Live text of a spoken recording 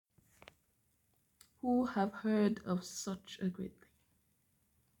Who have heard of such a great thing?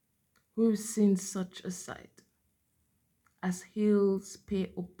 Who have seen such a sight? As hills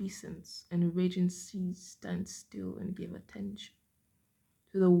pay obeisance and raging seas stand still and give attention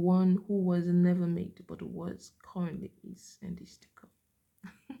to the one who was never made but was, currently is, and is to come.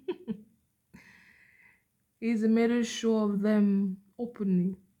 He is made a show of them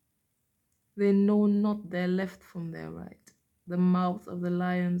openly. They know not their left from their right. The mouth of the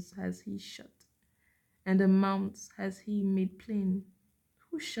lions has he shut, and the mounts has he made plain.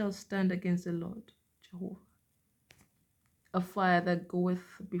 Who shall stand against the Lord Jehovah? A fire that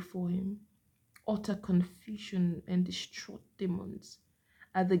goeth before him, utter confusion and distraught demons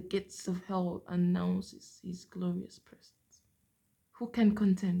at the gates of hell announces his glorious presence. Who can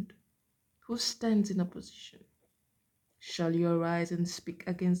contend? Who stands in opposition? Shall you arise and speak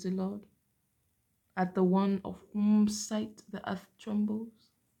against the Lord? At the one of whom sight the earth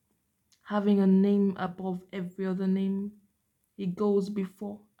trembles? Having a name above every other name, he goes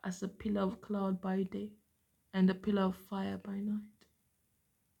before as a pillar of cloud by day and a pillar of fire by night.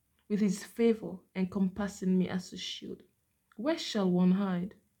 With his favor encompassing me as a shield, where shall one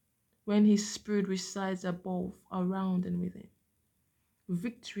hide? When his spirit resides above, around, and within.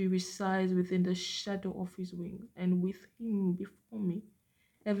 Victory resides within the shadow of his wings, and with him before me,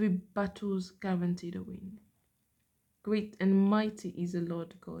 every battle's guaranteed a win. Great and mighty is the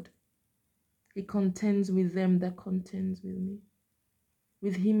Lord God. He contends with them that contends with me.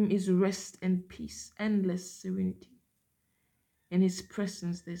 With him is rest and peace, endless serenity. In his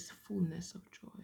presence there's fullness of joy.